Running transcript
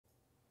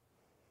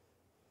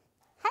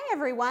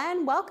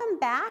everyone, welcome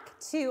back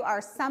to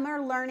our summer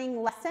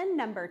learning lesson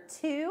number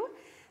 2.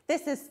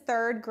 This is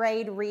 3rd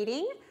grade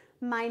reading.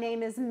 My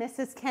name is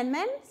Mrs.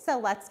 Kinman, so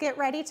let's get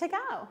ready to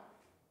go.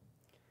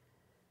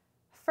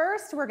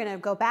 First, we're going to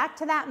go back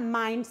to that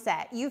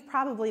mindset. You've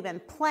probably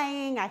been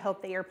playing. I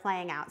hope that you're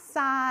playing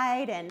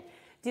outside and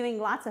doing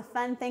lots of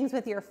fun things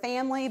with your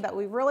family, but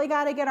we've really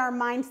got to get our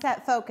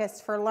mindset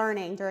focused for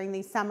learning during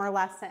these summer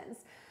lessons.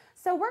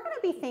 So we're going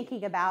to be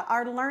thinking about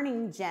our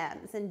learning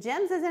gems, and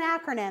GEMS is an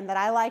acronym that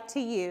I like to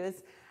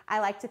use.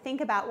 I like to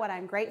think about what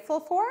I'm grateful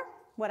for,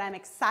 what I'm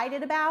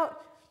excited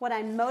about, what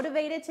I'm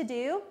motivated to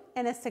do,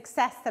 and a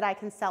success that I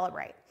can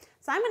celebrate.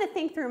 So I'm going to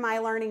think through my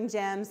learning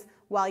gems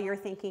while you're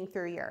thinking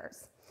through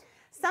yours.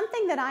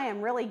 Something that I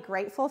am really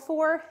grateful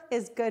for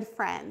is good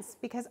friends,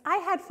 because I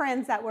had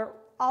friends that were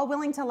all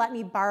willing to let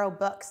me borrow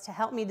books to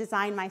help me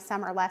design my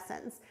summer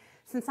lessons.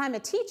 Since I'm a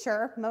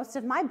teacher, most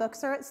of my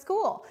books are at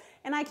school,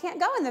 and I can't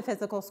go in the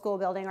physical school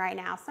building right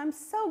now, so I'm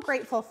so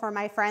grateful for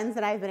my friends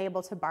that I've been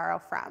able to borrow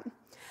from.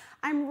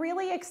 I'm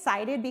really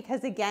excited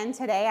because, again,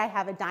 today I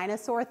have a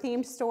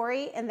dinosaur-themed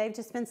story, and they've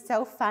just been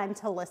so fun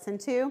to listen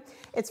to.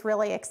 It's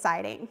really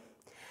exciting.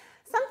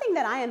 Something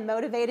that I am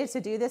motivated to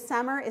do this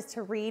summer is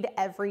to read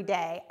every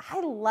day.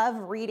 I love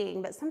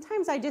reading, but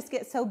sometimes I just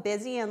get so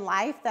busy in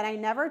life that I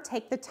never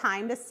take the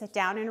time to sit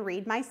down and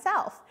read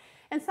myself.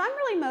 And so I'm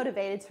really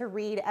motivated to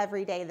read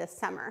every day this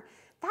summer.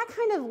 That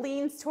kind of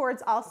leans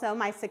towards also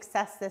my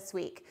success this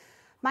week.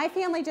 My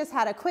family just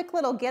had a quick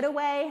little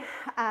getaway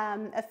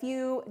a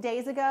few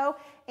days ago,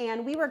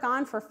 and we were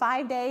gone for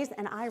 5 days,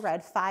 and I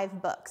read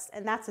 5 books,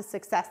 and that's a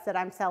success that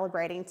I'm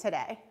celebrating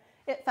today.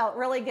 It felt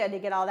really good to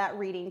get all that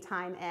reading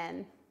time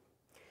in.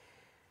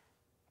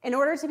 In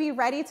order to be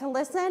ready to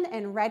listen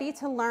and ready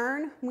to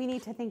learn, we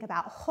need to think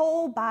about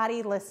whole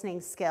body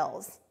listening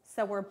skills.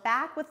 So we're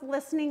back with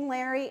Listening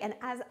Larry, and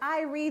as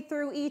I read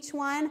through each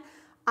one,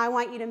 I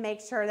want you to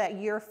make sure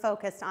that you're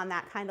focused on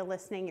that kind of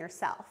listening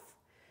yourself.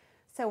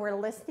 So we're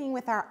listening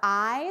with our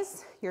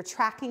eyes. You're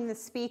tracking the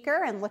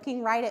speaker and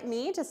looking right at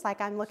me, just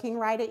like I'm looking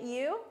right at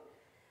you.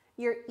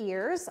 Your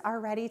ears are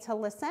ready to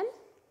listen.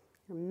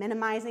 You're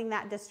minimizing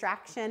that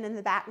distraction in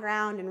the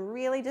background and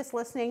really just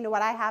listening to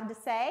what I have to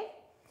say.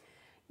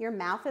 Your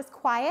mouth is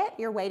quiet.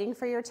 You're waiting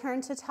for your turn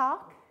to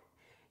talk.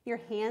 Your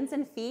hands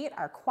and feet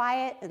are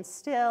quiet and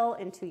still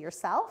and to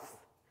yourself.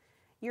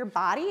 Your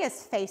body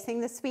is facing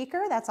the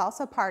speaker. That's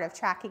also part of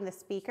tracking the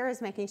speaker, is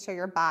making sure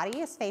your body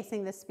is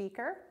facing the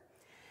speaker.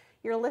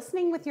 You're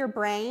listening with your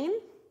brain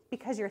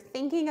because you're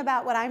thinking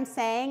about what I'm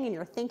saying and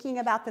you're thinking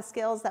about the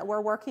skills that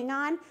we're working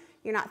on.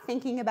 You're not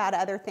thinking about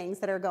other things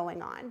that are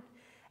going on.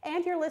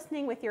 And you're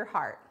listening with your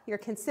heart. You're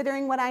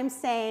considering what I'm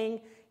saying.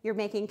 You're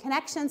making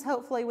connections,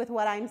 hopefully, with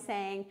what I'm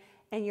saying,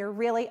 and you're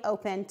really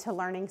open to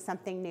learning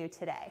something new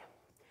today.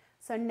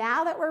 So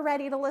now that we're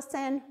ready to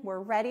listen, we're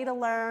ready to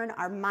learn,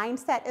 our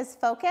mindset is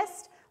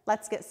focused,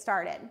 let's get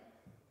started.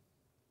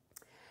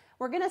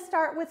 We're going to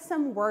start with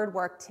some word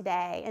work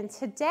today, and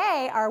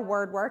today our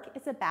word work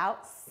is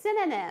about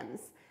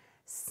synonyms.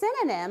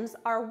 Synonyms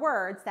are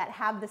words that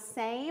have the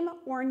same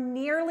or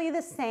nearly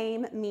the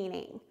same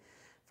meaning.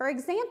 For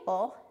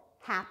example,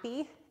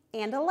 happy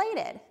and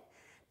elated.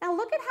 Now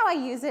look at how I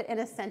use it in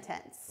a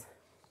sentence.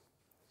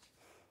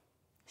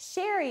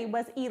 Sherry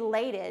was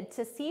elated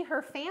to see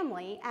her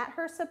family at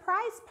her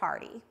surprise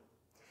party.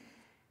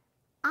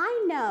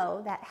 I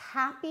know that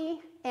happy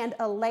and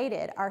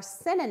elated are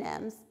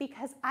synonyms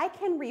because I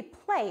can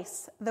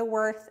replace the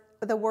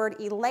word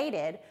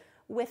elated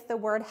with the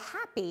word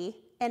happy,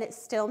 and it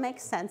still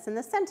makes sense in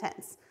the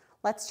sentence.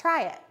 Let's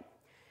try it.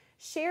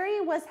 Sherry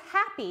was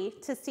happy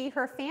to see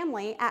her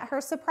family at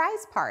her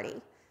surprise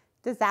party.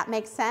 Does that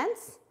make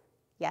sense?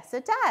 Yes,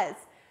 it does.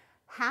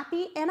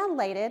 Happy and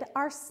elated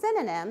are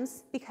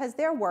synonyms because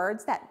they're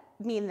words that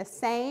mean the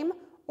same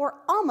or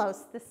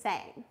almost the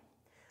same.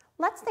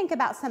 Let's think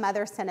about some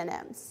other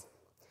synonyms.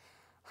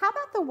 How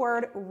about the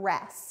word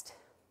rest?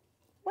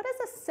 What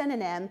is a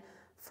synonym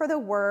for the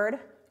word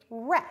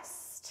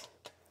rest?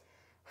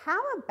 How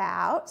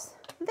about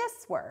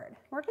this word?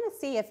 We're going to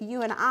see if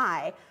you and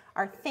I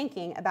are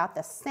thinking about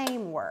the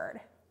same word.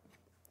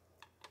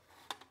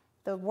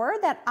 The word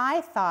that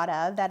I thought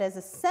of that is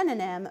a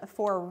synonym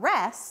for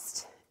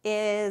rest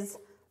is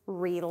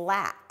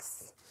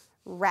relax.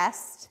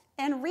 Rest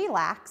and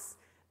relax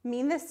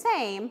mean the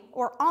same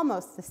or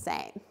almost the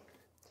same.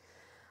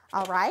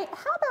 All right,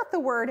 how about the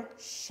word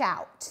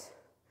shout?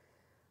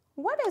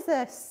 What is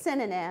a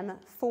synonym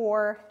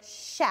for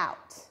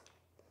shout?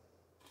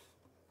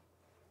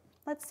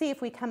 Let's see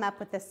if we come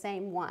up with the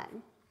same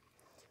one.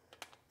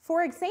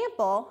 For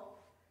example,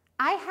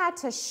 I had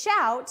to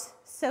shout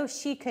so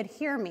she could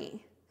hear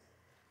me.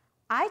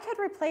 I could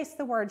replace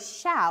the word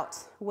shout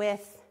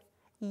with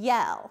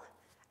yell.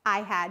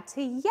 I had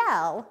to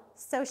yell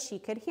so she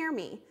could hear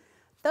me.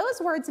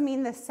 Those words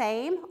mean the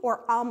same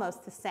or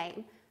almost the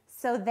same,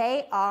 so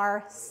they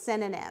are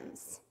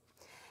synonyms.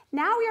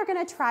 Now we are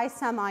going to try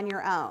some on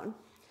your own.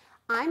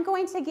 I'm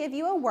going to give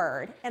you a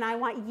word, and I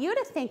want you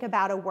to think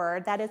about a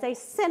word that is a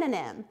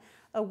synonym,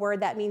 a word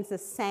that means the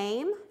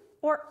same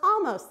or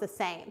almost the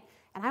same.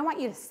 And I want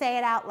you to say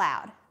it out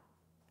loud.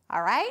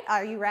 All right,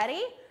 are you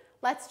ready?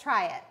 Let's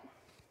try it.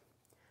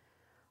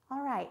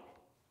 All right,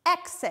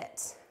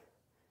 exit.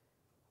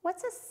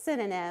 What's a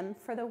synonym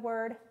for the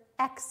word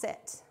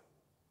exit?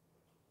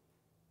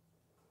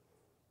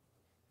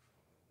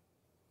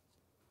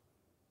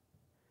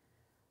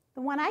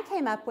 The one I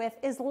came up with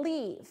is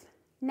leave.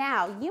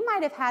 Now, you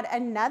might have had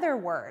another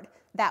word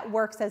that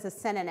works as a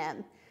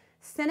synonym.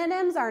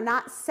 Synonyms are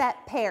not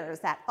set pairs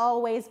that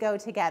always go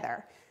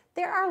together.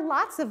 There are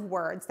lots of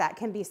words that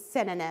can be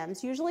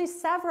synonyms, usually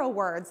several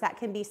words that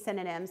can be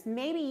synonyms.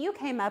 Maybe you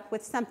came up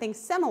with something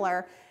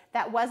similar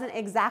that wasn't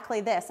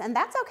exactly this, and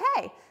that's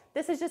okay.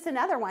 This is just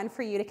another one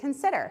for you to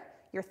consider.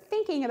 You're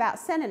thinking about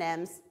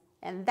synonyms,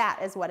 and that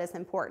is what is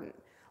important.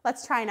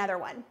 Let's try another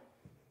one.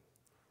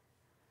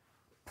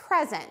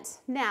 Present.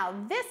 Now,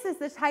 this is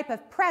the type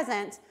of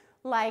present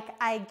like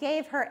I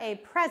gave her a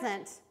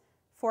present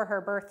for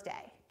her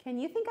birthday. Can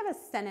you think of a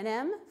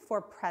synonym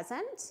for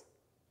present?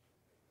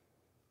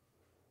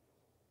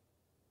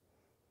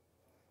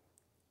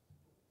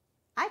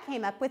 I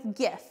came up with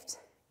gift.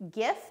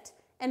 Gift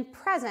and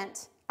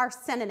present are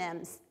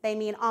synonyms. They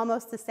mean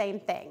almost the same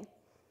thing.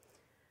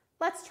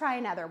 Let's try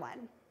another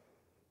one.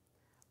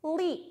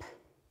 Leap.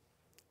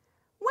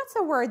 What's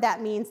a word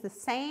that means the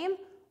same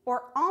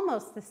or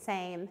almost the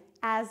same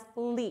as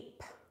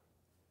leap?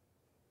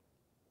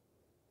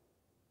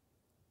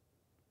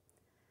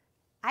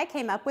 I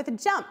came up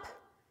with jump.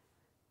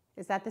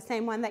 Is that the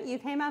same one that you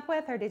came up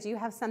with, or did you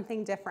have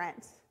something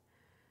different?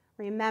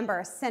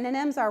 Remember,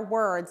 synonyms are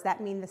words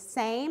that mean the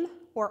same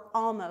or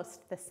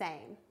almost the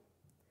same.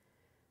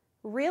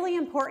 Really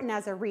important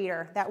as a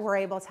reader that we're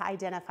able to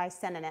identify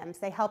synonyms.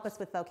 They help us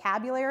with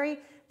vocabulary,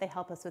 they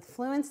help us with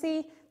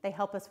fluency, they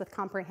help us with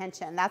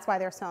comprehension. That's why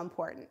they're so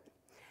important.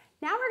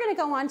 Now we're going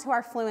to go on to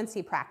our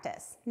fluency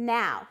practice.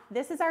 Now,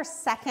 this is our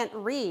second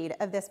read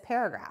of this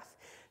paragraph.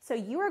 So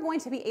you are going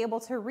to be able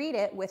to read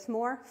it with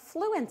more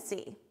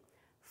fluency.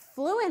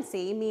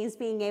 Fluency means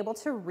being able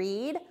to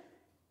read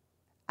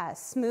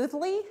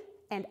smoothly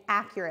and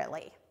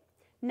accurately.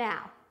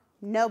 Now,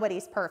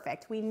 nobody's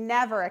perfect. We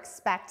never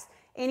expect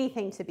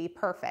anything to be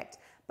perfect,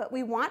 but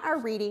we want our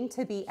reading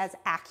to be as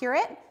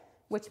accurate,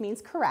 which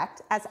means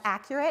correct, as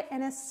accurate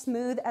and as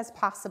smooth as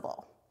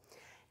possible.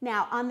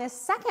 Now, on this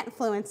second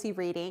fluency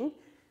reading,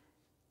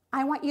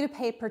 I want you to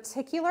pay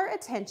particular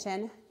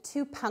attention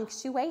to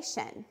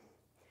punctuation.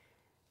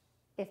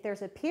 If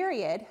there's a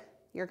period,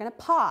 you're going to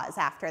pause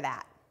after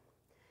that.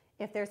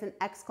 If there's an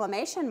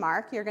exclamation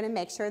mark, you're going to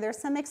make sure there's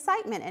some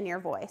excitement in your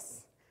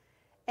voice.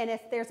 And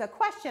if there's a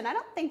question, I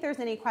don't think there's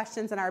any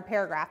questions in our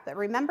paragraph, but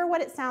remember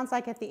what it sounds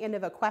like at the end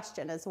of a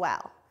question as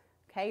well.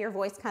 Okay, your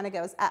voice kind of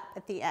goes up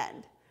at the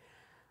end.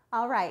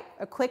 All right,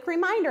 a quick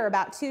reminder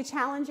about two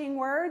challenging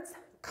words.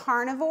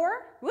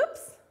 Carnivore,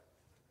 whoops.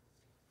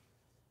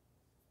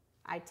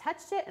 I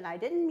touched it and I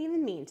didn't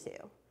even mean to.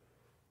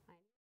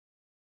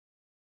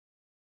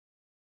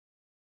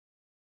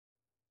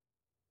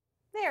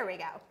 There we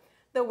go.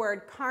 The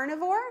word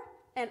carnivore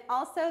and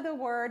also the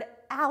word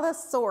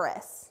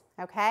allosaurus,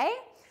 okay?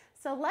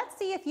 So let's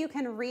see if you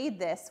can read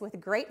this with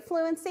great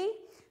fluency.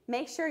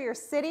 Make sure you're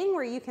sitting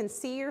where you can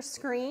see your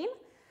screen.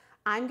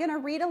 I'm going to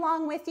read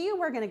along with you.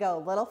 We're going to go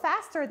a little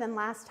faster than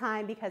last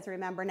time because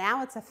remember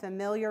now it's a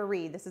familiar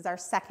read. This is our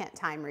second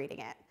time reading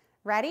it.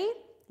 Ready?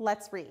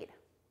 Let's read.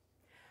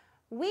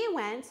 We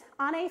went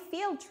on a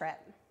field trip.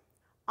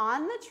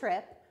 On the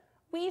trip,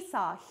 we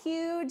saw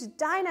huge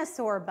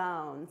dinosaur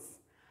bones.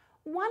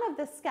 One of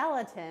the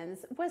skeletons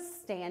was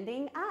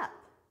standing up.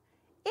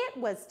 It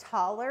was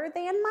taller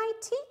than my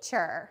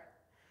teacher.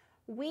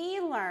 We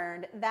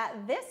learned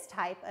that this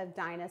type of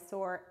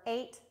dinosaur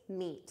ate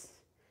meat.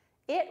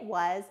 It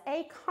was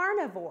a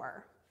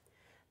carnivore.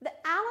 The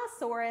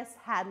Allosaurus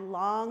had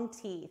long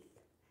teeth.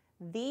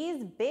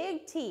 These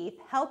big teeth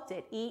helped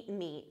it eat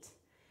meat.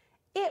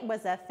 It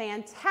was a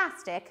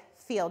fantastic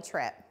field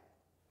trip.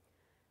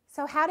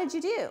 So how did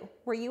you do?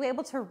 Were you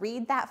able to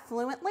read that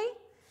fluently?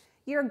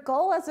 Your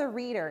goal as a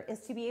reader is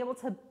to be able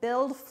to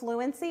build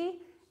fluency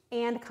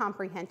and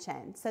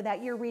comprehension so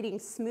that you're reading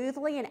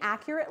smoothly and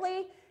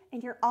accurately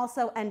and you're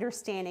also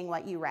understanding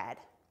what you read.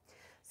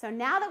 So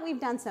now that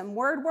we've done some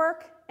word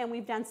work and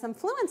we've done some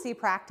fluency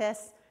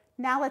practice,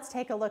 now let's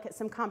take a look at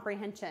some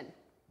comprehension.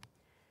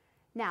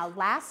 Now,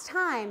 last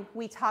time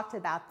we talked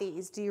about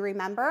these. Do you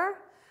remember?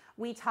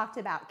 We talked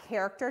about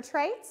character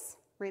traits.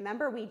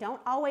 Remember, we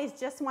don't always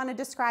just want to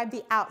describe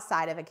the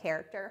outside of a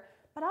character,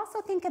 but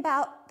also think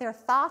about their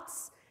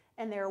thoughts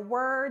and their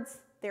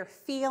words, their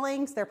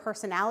feelings, their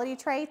personality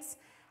traits,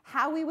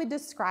 how we would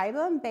describe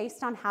them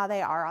based on how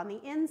they are on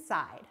the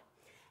inside.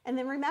 And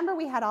then remember,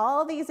 we had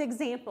all these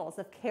examples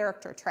of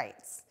character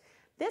traits.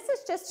 This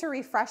is just to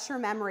refresh your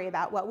memory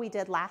about what we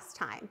did last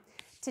time.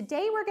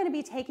 Today, we're going to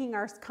be taking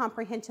our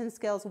comprehension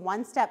skills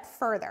one step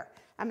further.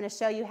 I'm going to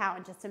show you how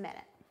in just a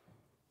minute.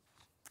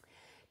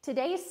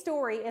 Today's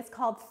story is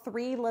called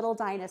Three Little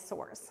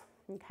Dinosaurs,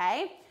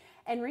 okay?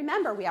 And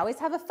remember, we always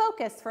have a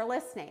focus for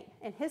listening.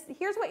 And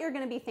here's what you're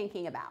going to be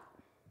thinking about.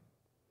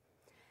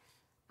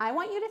 I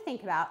want you to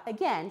think about,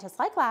 again, just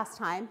like last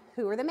time,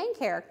 who are the main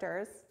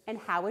characters and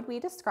how would we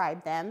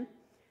describe them?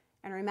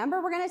 And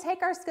remember, we're going to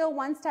take our skill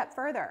one step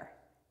further.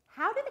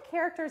 How do the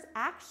characters'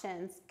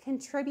 actions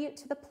contribute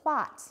to the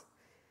plot?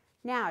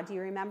 Now, do you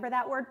remember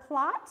that word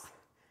plot?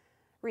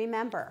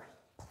 Remember,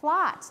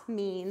 plot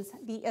means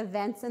the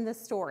events in the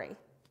story.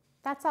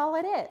 That's all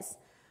it is.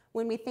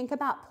 When we think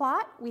about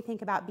plot, we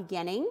think about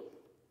beginning,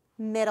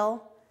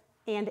 middle,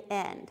 and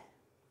end.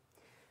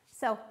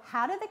 So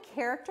how do the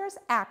characters'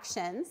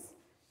 actions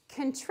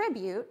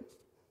contribute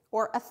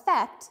or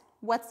affect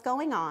what's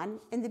going on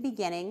in the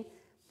beginning,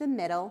 the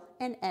middle,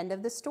 and end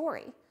of the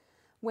story?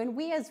 When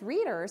we as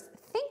readers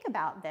think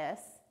about this,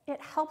 it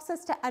helps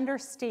us to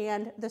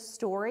understand the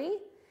story,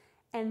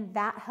 and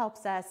that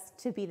helps us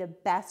to be the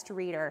best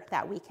reader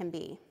that we can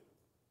be.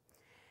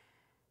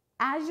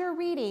 As you're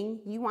reading,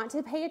 you want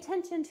to pay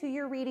attention to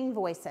your reading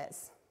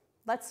voices.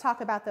 Let's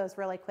talk about those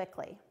really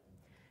quickly.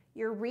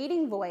 Your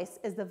reading voice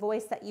is the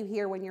voice that you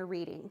hear when you're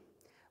reading.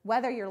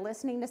 Whether you're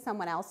listening to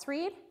someone else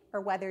read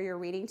or whether you're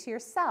reading to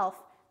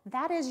yourself,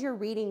 that is your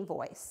reading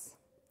voice.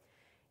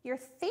 Your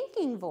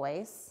thinking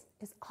voice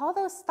is all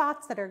those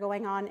thoughts that are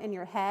going on in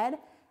your head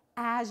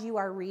as you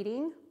are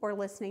reading or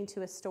listening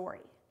to a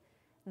story.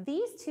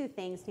 These two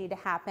things need to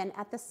happen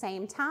at the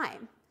same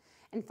time.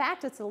 In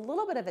fact, it's a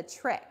little bit of a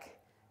trick.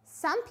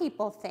 Some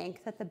people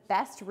think that the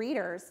best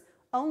readers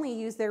only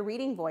use their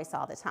reading voice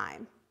all the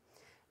time.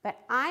 But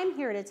I'm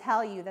here to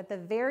tell you that the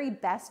very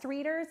best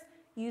readers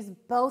use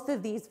both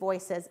of these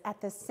voices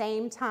at the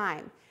same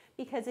time.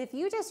 Because if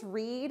you just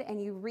read and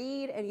you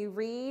read and you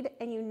read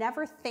and you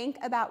never think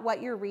about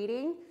what you're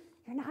reading,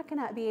 you're not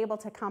going to be able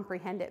to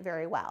comprehend it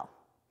very well.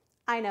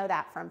 I know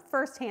that from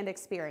firsthand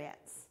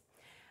experience.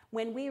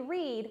 When we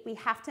read, we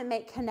have to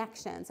make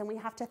connections and we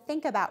have to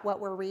think about what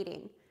we're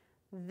reading.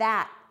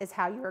 That is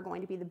how you are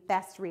going to be the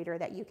best reader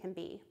that you can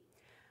be.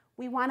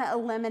 We want to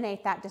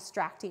eliminate that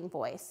distracting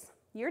voice.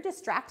 Your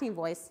distracting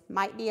voice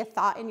might be a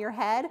thought in your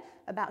head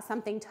about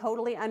something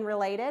totally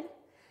unrelated.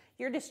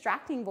 Your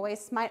distracting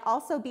voice might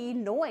also be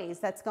noise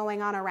that's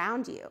going on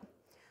around you.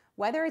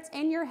 Whether it's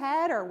in your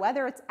head or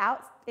whether it's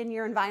out in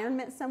your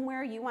environment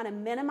somewhere, you want to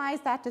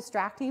minimize that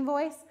distracting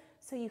voice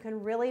so you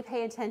can really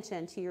pay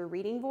attention to your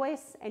reading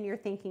voice and your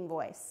thinking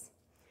voice.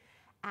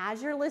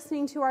 As you're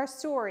listening to our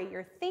story,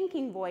 your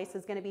thinking voice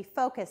is going to be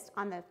focused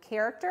on the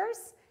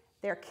characters,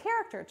 their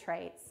character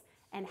traits,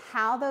 and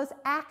how those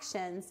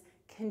actions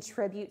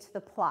contribute to the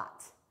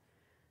plot.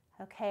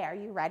 Okay, are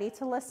you ready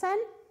to listen?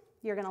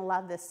 You're going to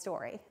love this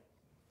story.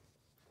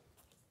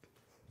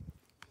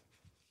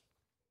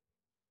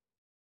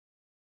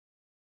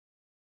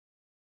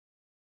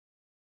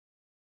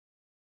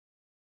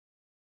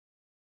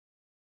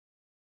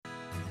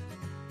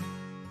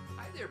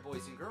 Hi there,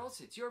 boys and girls.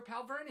 It's your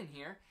pal Vernon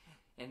here.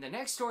 And the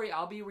next story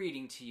I'll be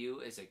reading to you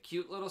is a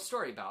cute little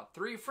story about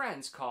three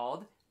friends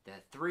called The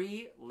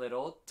Three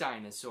Little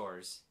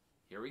Dinosaurs.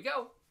 Here we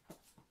go.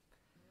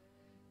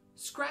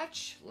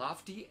 Scratch,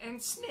 Lofty,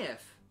 and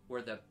Sniff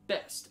were the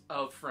best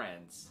of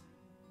friends.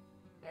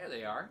 There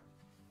they are.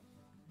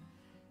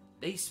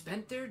 They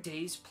spent their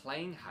days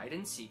playing hide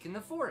and seek in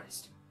the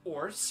forest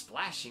or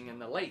splashing in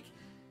the lake.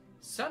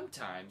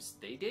 Sometimes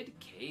they did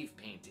cave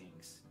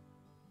paintings.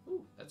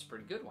 Ooh, that's a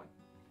pretty good one.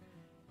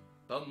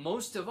 But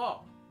most of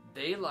all,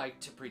 they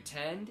liked to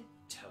pretend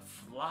to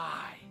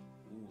fly.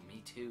 Ooh,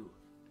 me too.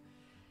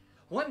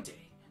 One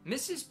day,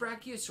 Mrs.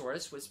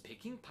 Brachiosaurus was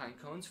picking pine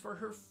cones for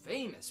her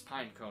famous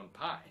pine cone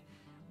pie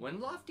when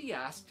Lofty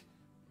asked,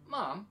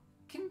 "Mom,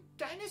 can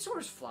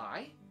dinosaurs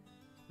fly?"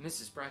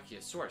 Mrs.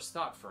 Brachiosaurus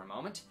thought for a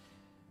moment.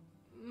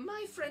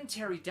 "My friend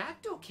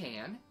Pterodactyl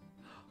can."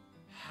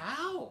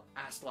 "How?"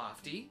 asked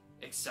Lofty,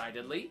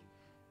 excitedly.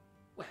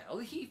 "Well,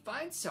 he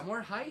finds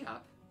somewhere high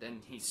up,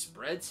 then he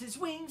spreads his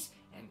wings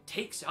and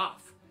takes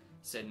off,"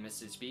 said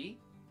Mrs. B.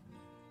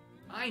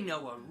 "I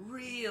know a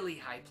really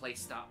high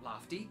place," thought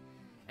Lofty,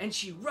 and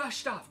she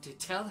rushed off to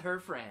tell her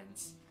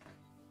friends.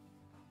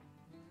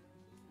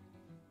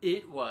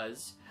 It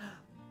was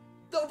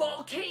the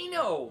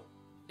volcano!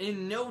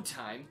 In no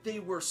time, they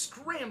were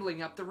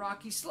scrambling up the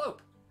rocky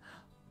slope.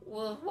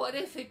 "Well, what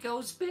if it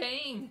goes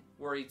bang?"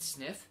 worried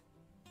Sniff.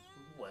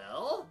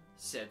 "Well,"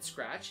 said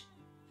Scratch,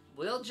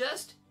 "we'll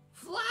just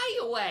fly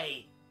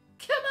away.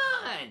 Come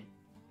on!"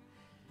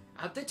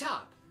 At the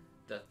top,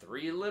 the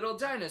three little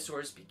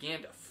dinosaurs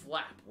began to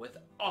flap with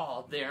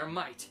all their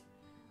might.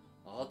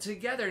 All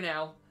together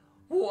now.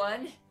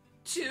 1,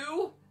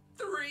 2,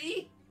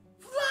 3,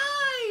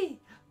 fly!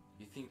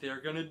 You think they're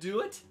gonna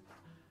do it?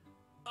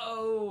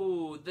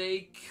 Oh,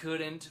 they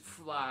couldn't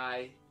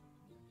fly.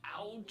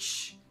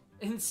 Ouch!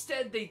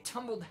 Instead, they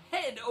tumbled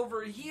head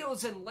over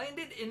heels and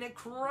landed in a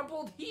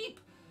crumpled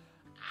heap.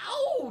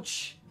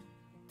 Ouch!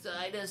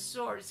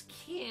 "Dinosaurs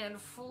can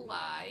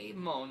fly,"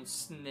 moaned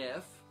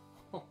Sniff.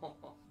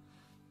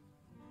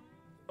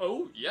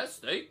 "Oh, yes,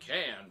 they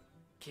can,"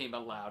 came a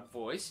loud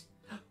voice.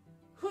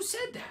 "Who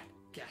said that?"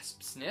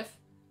 gasped Sniff.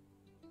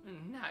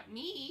 "Not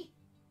me,"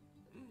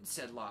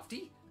 said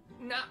Lofty.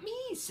 "Not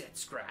me," said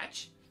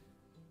Scratch.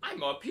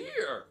 "I'm up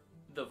here,"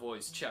 the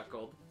voice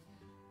chuckled.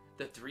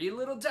 The three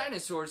little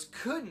dinosaurs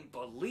couldn't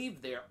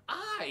believe their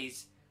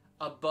eyes.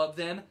 Above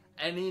them,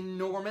 an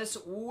enormous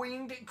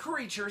winged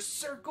creature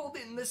circled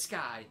in the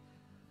sky.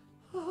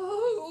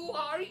 "Who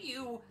are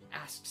you?"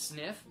 asked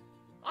Sniff.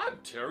 "I'm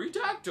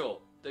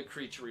Pterodactyl," the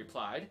creature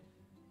replied.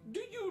 "Do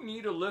you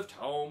need a lift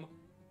home?"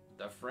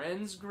 The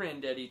friends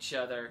grinned at each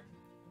other.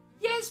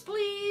 "Yes,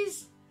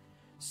 please."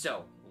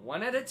 So,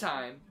 one at a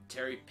time,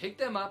 Terry picked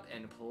them up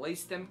and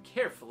placed them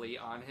carefully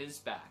on his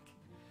back.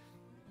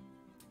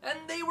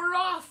 And they were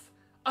off,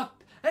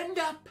 up and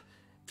up,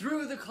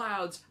 through the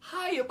clouds,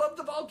 high above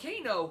the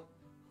volcano.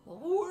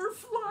 "We're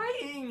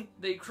flying,"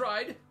 they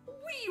cried.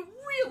 "We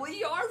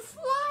really are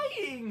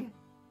flying!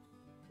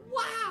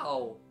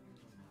 Wow!"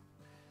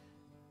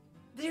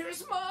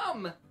 "There's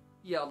Mom!"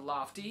 yelled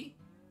Lofty.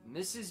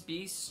 Mrs.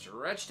 B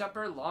stretched up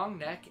her long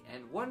neck,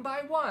 and one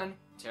by one,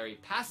 Terry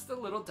passed the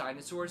little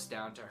dinosaurs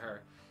down to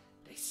her.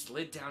 They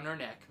slid down her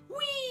neck,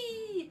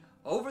 whee!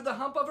 Over the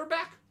hump of her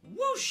back,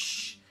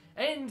 whoosh!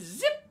 And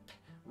zip!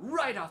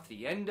 Right off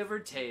the end of her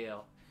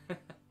tail.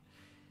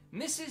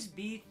 Mrs.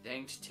 B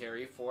thanked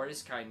Terry for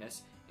his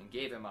kindness and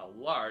gave him a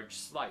large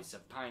slice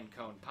of pine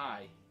cone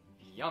pie.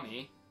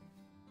 Yummy!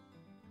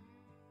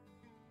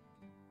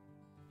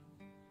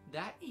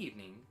 That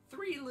evening,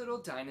 three little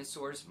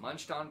dinosaurs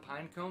munched on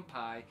pine cone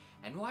pie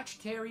and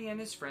watched Terry and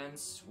his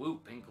friends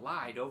swoop and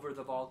glide over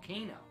the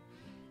volcano.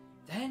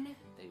 Then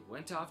they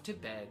went off to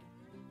bed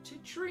to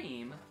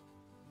dream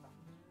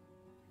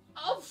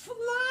of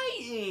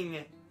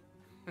flying!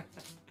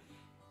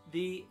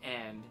 The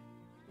end.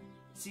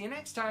 See you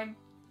next time.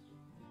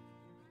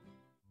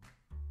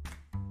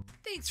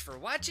 Thanks for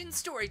watching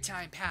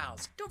Storytime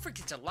Pals. Don't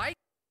forget to like.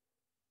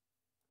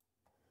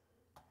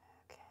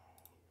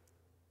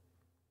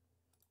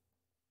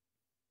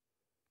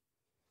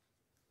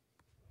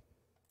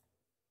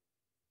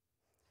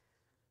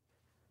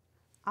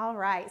 All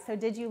right, so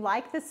did you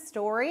like the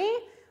story?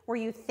 Were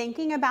you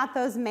thinking about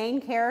those main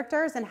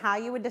characters and how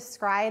you would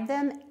describe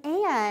them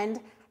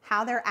and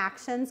how their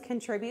actions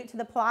contribute to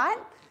the plot?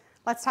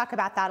 Let's talk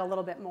about that a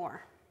little bit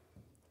more.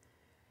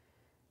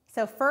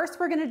 So first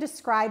we're going to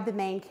describe the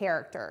main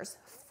characters.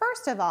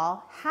 First of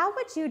all, how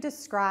would you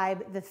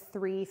describe the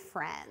three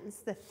friends,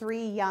 the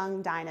three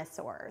young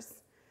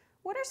dinosaurs?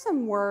 What are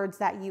some words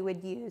that you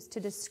would use to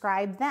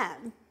describe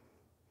them?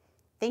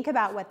 Think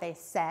about what they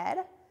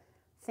said.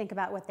 Think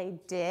about what they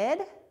did.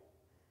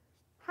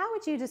 How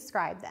would you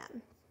describe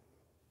them?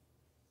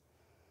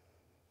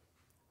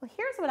 Well,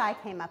 here's what I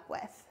came up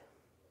with.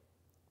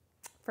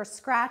 For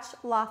Scratch,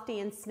 Lofty,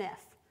 and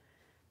Sniff,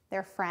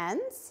 they're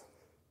friends.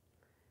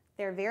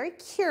 They're very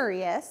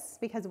curious,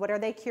 because what are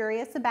they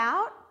curious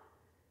about?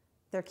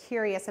 They're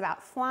curious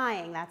about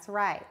flying, that's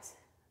right.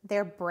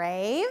 They're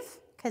brave,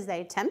 because they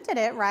attempted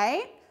it,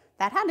 right?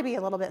 That had to be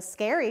a little bit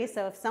scary,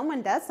 so if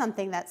someone does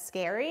something that's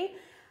scary,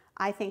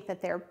 I think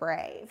that they're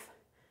brave.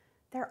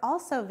 They're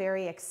also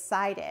very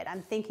excited.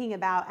 I'm thinking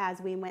about as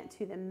we went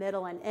to the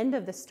middle and end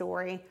of the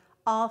story,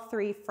 all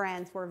three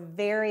friends were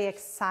very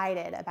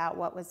excited about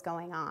what was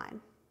going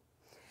on.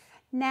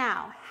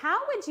 Now, how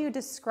would you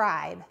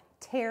describe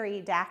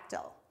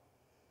Pterodactyl,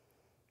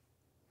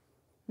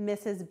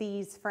 Mrs.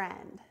 B's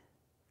friend?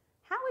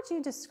 How would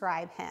you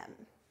describe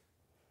him?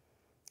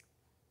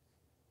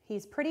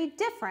 He's pretty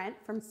different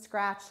from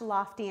Scratch,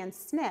 Lofty, and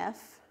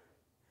Sniff.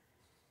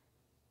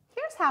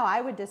 Here's how I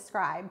would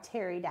describe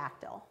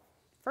Pterodactyl.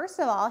 First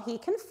of all, he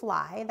can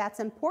fly. That's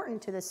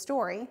important to the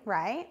story,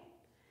 right?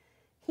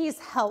 He's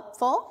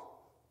helpful.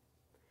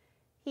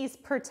 He's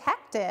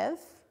protective.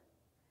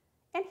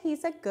 And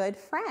he's a good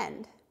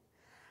friend.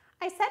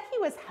 I said he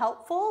was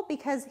helpful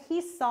because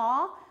he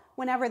saw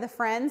whenever the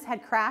friends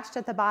had crashed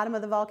at the bottom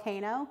of the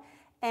volcano,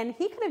 and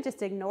he could have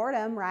just ignored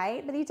them,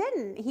 right? But he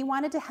didn't. He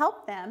wanted to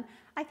help them.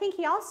 I think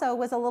he also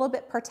was a little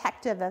bit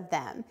protective of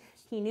them.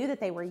 He knew that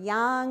they were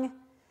young.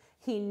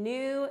 He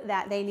knew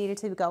that they needed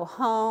to go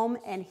home,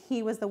 and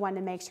he was the one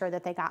to make sure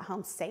that they got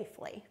home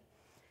safely.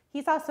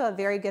 He's also a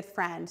very good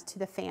friend to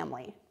the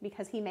family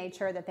because he made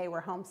sure that they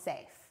were home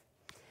safe.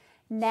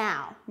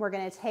 Now, we're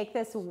going to take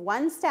this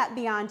one step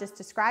beyond just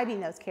describing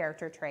those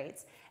character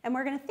traits, and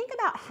we're going to think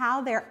about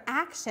how their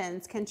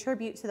actions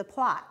contribute to the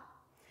plot.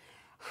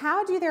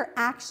 How do their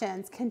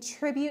actions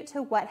contribute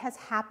to what has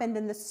happened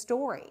in the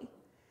story?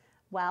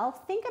 Well,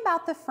 think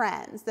about the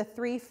friends, the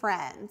three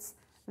friends.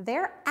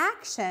 Their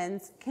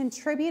actions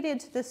contributed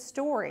to the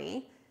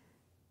story.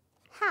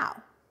 How?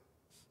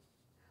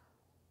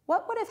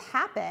 What would have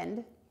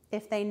happened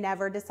if they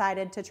never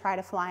decided to try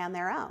to fly on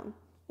their own?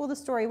 Well, the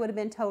story would have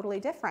been totally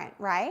different,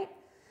 right?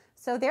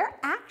 So their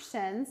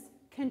actions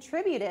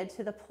contributed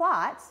to the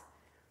plot.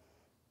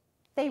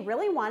 They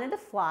really wanted to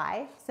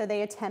fly, so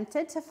they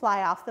attempted to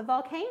fly off the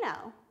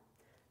volcano.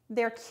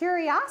 Their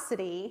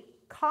curiosity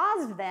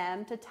caused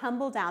them to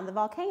tumble down the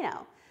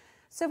volcano.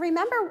 So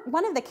remember,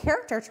 one of the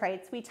character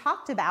traits we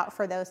talked about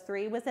for those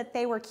three was that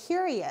they were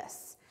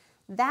curious.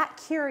 That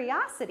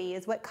curiosity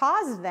is what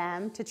caused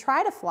them to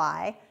try to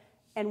fly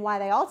and why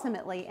they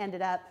ultimately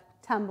ended up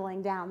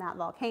tumbling down that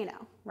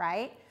volcano,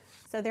 right?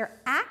 So their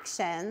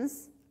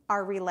actions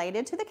are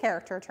related to the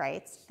character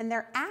traits, and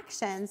their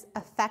actions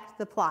affect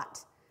the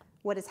plot,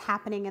 what is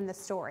happening in the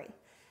story.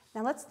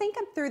 Now let's think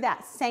through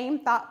that same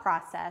thought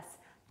process,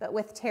 but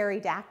with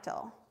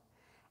pterodactyl.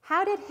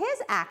 How did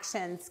his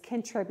actions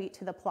contribute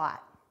to the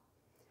plot?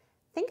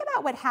 Think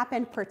about what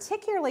happened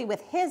particularly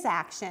with his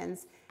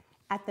actions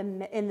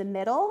in the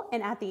middle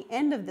and at the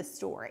end of the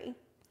story.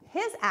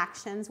 His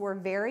actions were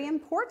very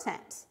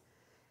important.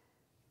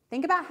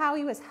 Think about how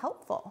he was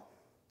helpful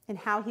and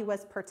how he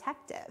was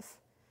protective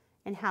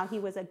and how he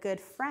was a good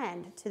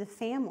friend to the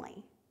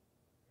family.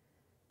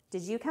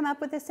 Did you come up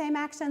with the same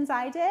actions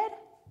I did?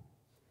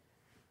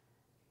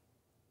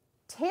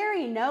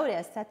 Terry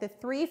noticed that the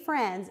three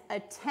friends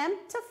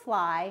attempt to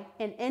fly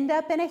and end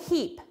up in a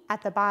heap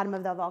at the bottom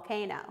of the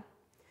volcano.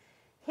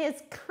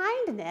 His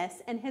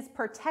kindness and his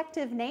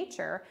protective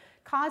nature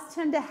caused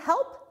him to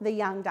help the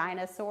young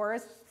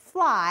dinosaurs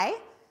fly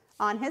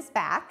on his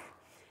back,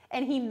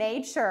 and he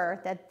made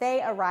sure that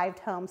they arrived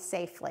home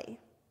safely.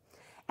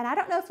 And I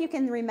don't know if you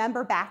can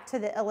remember back to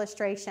the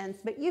illustrations,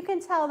 but you can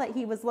tell that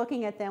he was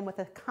looking at them with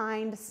a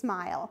kind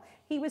smile.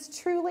 He was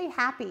truly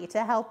happy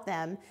to help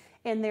them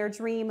in their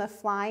dream of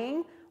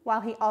flying,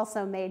 while he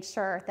also made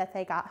sure that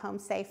they got home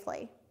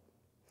safely.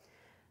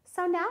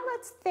 So now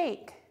let's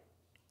think.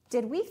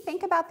 Did we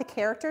think about the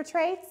character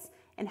traits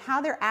and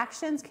how their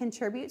actions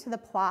contribute to the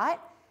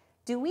plot?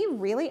 Do we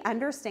really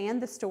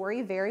understand the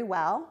story very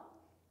well?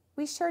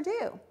 We sure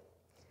do.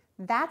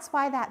 That's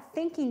why that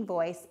thinking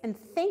voice and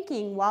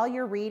thinking while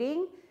you're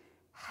reading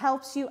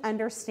helps you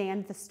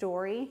understand the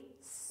story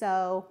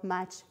so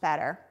much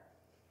better.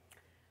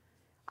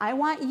 I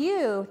want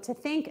you to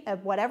think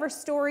of whatever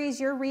stories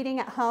you're reading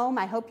at home.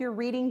 I hope you're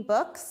reading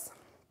books.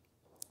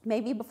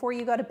 Maybe before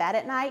you go to bed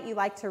at night, you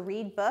like to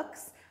read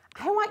books.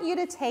 I want you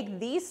to take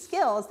these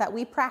skills that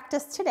we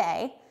practiced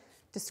today,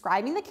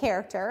 describing the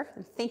character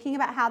and thinking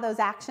about how those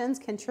actions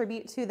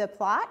contribute to the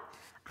plot.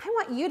 I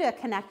want you to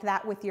connect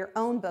that with your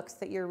own books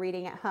that you're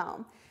reading at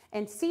home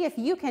and see if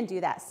you can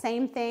do that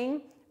same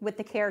thing with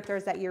the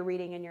characters that you're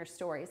reading in your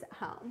stories at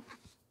home.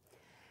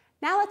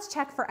 Now let's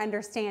check for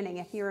understanding.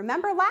 If you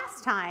remember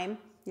last time,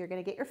 you're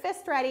going to get your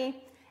fist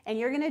ready and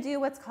you're going to do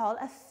what's called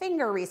a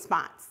finger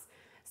response.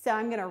 So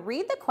I'm going to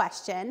read the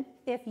question.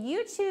 If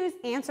you choose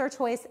answer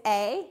choice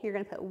A, you're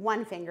going to put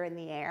one finger in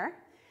the air.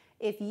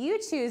 If you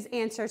choose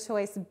answer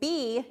choice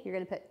B, you're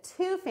going to put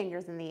 2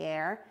 fingers in the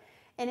air.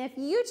 And if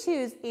you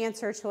choose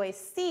answer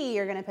choice C,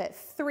 you're going to put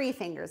 3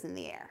 fingers in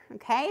the air.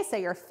 Okay, so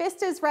your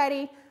fist is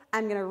ready.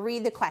 I'm going to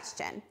read the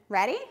question.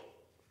 Ready?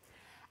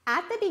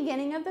 At the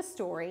beginning of the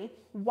story,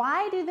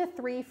 why do the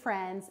 3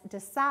 friends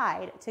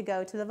decide to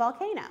go to the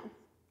volcano?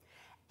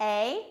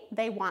 A,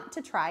 they want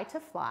to try to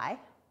fly.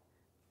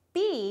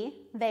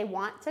 B, they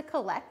want to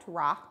collect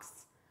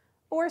rocks.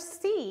 Or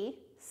C,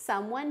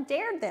 someone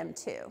dared them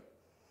to.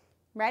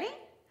 Ready?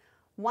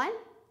 1,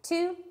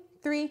 2,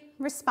 3,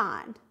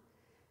 respond.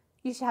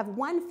 You should have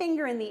 1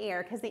 finger in the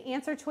air because the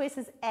answer choice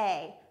is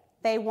A.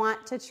 They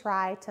want to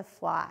try to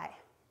fly.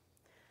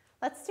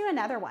 Let's do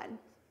another one.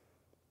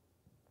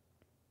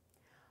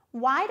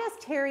 Why does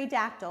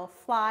pterodactyl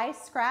fly,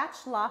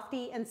 scratch,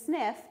 lofty, and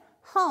sniff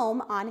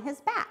home on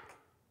his back?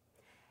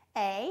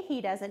 A, he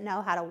doesn't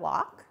know how to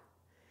walk.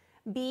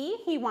 B,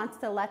 he wants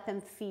to let them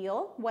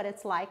feel what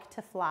it's like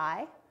to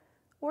fly.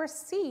 Or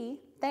C,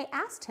 they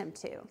asked him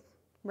to.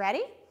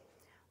 Ready?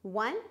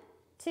 1,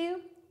 2,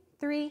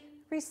 3,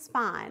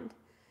 respond.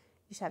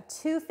 You should have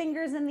 2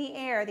 fingers in the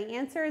air. The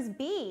answer is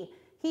B.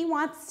 He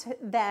wants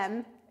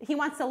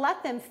to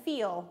let them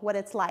feel what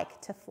it's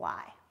like to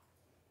fly.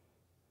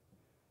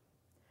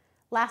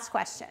 Last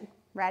question.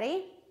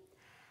 Ready?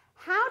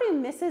 How do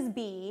Mrs.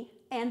 B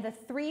and the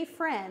 3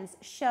 friends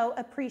show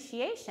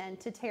appreciation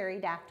to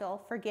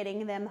pterodactyl for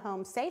getting them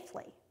home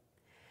safely?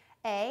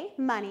 A,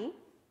 money.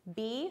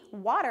 B,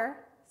 water.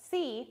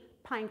 C,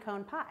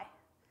 pinecone pie.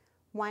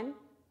 1,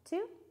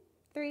 2,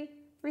 3,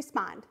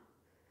 respond.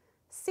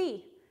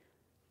 C,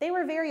 they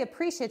were very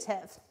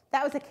appreciative.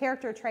 That was a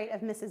character trait of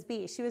Mrs.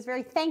 B. She was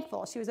very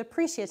thankful. She was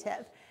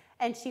appreciative.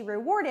 And she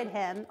rewarded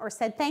him or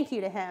said thank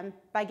you to him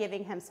by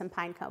giving him some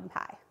pinecone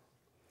pie.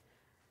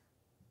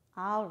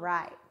 All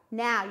right,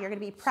 now you're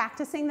going to be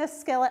practicing this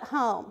skill at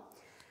home.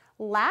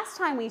 Last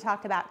time we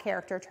talked about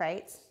character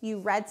traits, you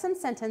read some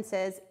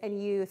sentences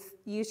and you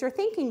used your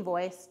thinking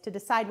voice to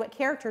decide what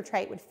character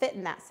trait would fit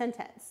in that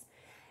sentence.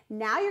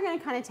 Now you're going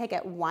to kind of take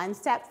it one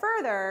step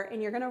further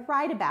and you're going to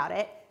write about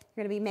it.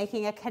 You're going to be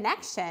making a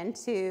connection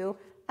to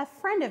a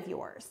friend of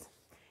yours.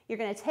 You're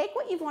going to take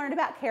what you've learned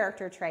about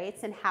character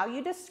traits and how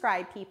you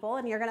describe people,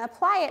 and you're going to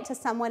apply it to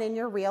someone in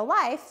your real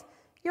life,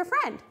 your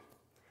friend.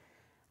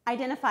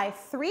 Identify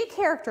 3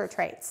 character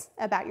traits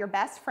about your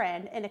best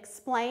friend and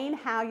explain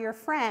how your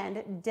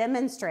friend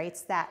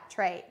demonstrates that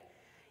trait.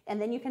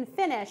 And then you can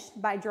finish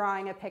by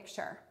drawing a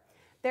picture.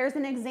 There's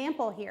an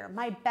example here.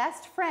 My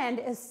best friend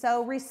is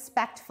so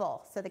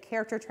respectful. So the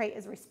character trait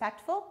is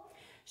respectful.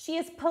 She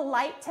is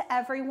polite to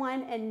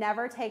everyone and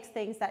never takes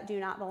things that do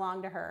not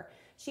belong to her.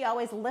 She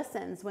always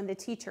listens when the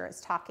teacher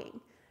is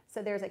talking.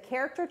 So there's a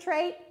character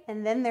trait,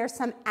 and then there's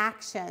some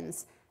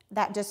actions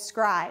that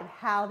describe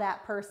how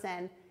that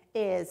person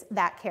is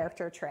that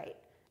character trait.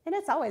 And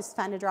it's always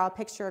fun to draw a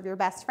picture of your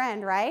best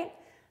friend, right?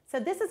 So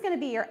this is going to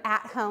be your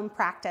at-home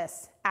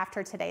practice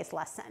after today's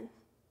lesson.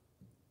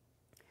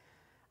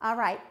 All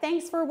right,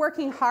 thanks for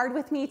working hard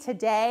with me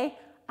today.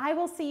 I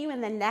will see you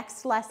in the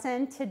next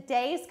lesson.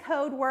 Today's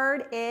code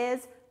word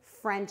is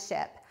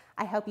friendship.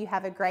 I hope you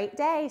have a great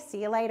day.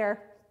 See you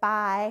later.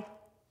 Bye.